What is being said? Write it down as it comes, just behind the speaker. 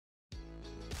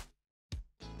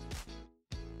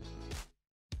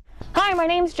Hi, my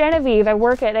name's Genevieve. I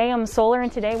work at AM Solar, and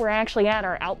today we're actually at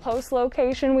our outpost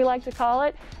location, we like to call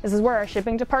it. This is where our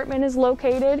shipping department is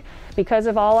located. Because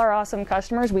of all our awesome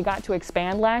customers, we got to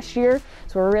expand last year,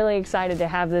 so we're really excited to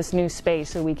have this new space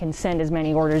so we can send as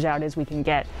many orders out as we can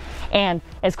get, and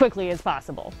as quickly as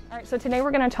possible. All right, so today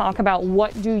we're going to talk about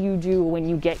what do you do when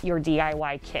you get your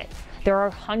DIY kit. There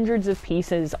are hundreds of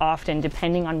pieces often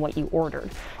depending on what you ordered.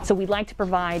 So we'd like to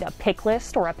provide a pick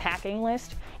list or a packing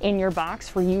list in your box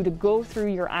for you to go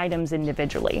through your items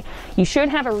individually. You should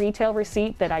have a retail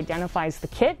receipt that identifies the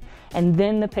kit and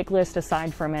then the pick list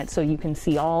aside from it so you can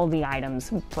see all the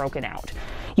items broken out.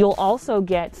 You'll also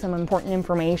get some important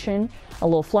information, a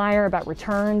little flyer about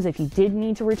returns if you did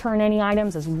need to return any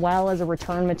items, as well as a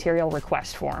return material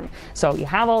request form. So you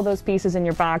have all those pieces in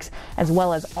your box as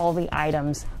well as all the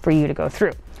items for you to go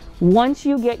through. Once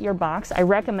you get your box, I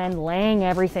recommend laying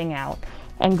everything out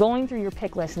and going through your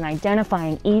pick list and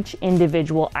identifying each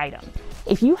individual item.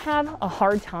 If you have a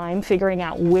hard time figuring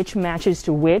out which matches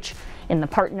to which in the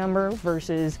part number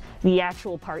versus the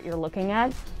actual part you're looking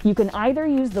at, you can either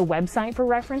use the website for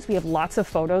reference. We have lots of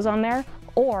photos on there.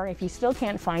 Or if you still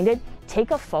can't find it,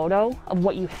 take a photo of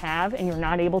what you have and you're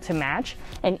not able to match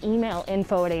and email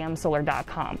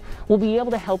info@amsolar.com. We'll be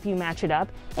able to help you match it up.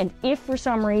 And if for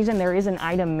some reason there is an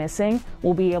item missing,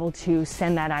 we'll be able to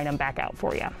send that item back out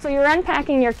for you. So you're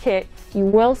unpacking your kit, you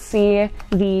will see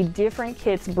the different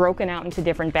kits broken out into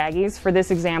different baggies. For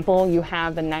this example, you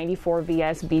have the 94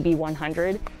 VS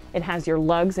BB100. It has your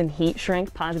lugs and heat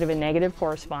shrink, positive and negative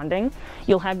corresponding.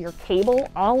 You'll have your cable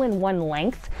all in one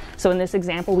length. So in this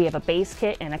example, we have a base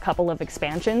kit and a couple of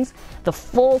expansions. The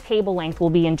full cable length will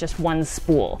be in just one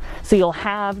spool. So you'll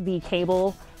have the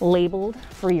cable labeled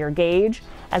for your gauge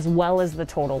as well as the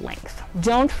total length.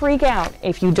 Don't freak out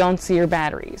if you don't see your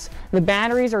batteries. The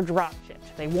batteries are drop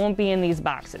shipped. They won't be in these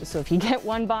boxes. So if you get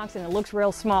one box and it looks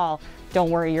real small,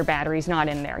 don't worry, your battery's not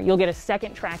in there. You'll get a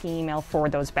second tracking email for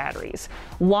those batteries.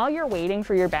 While you're waiting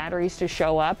for your batteries to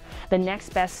show up, the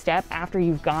next best step after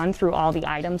you've gone through all the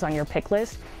items on your pick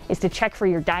list is to check for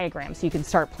your diagrams so you can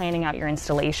start planning out your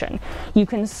installation. You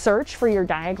can search for your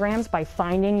diagrams by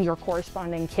finding your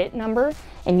corresponding kit number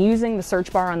and using the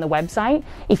search bar on the website.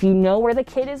 If you know where the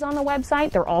kit is on the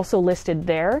website, they're also listed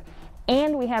there.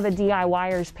 And we have a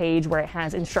DIYers page where it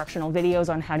has instructional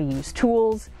videos on how to use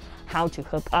tools, how to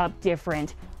hook up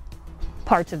different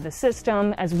parts of the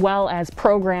system, as well as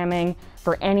programming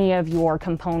for any of your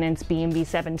components,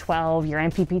 BMB712, your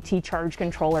MPPT charge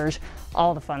controllers,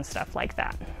 all the fun stuff like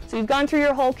that. So you've gone through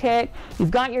your whole kit, you've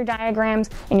got your diagrams,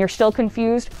 and you're still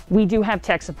confused, we do have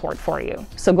tech support for you.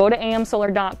 So go to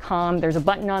amsolar.com, there's a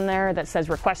button on there that says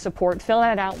request support, fill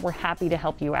that out, we're happy to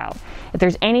help you out. If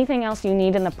there's anything else you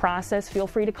need in the process, feel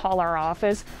free to call our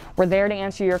office. We're there to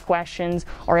answer your questions,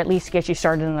 or at least get you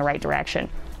started in the right direction.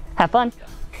 Have fun.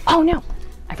 Oh no,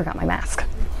 I forgot my mask.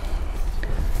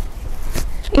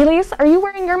 Elise, are you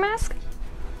wearing your mask?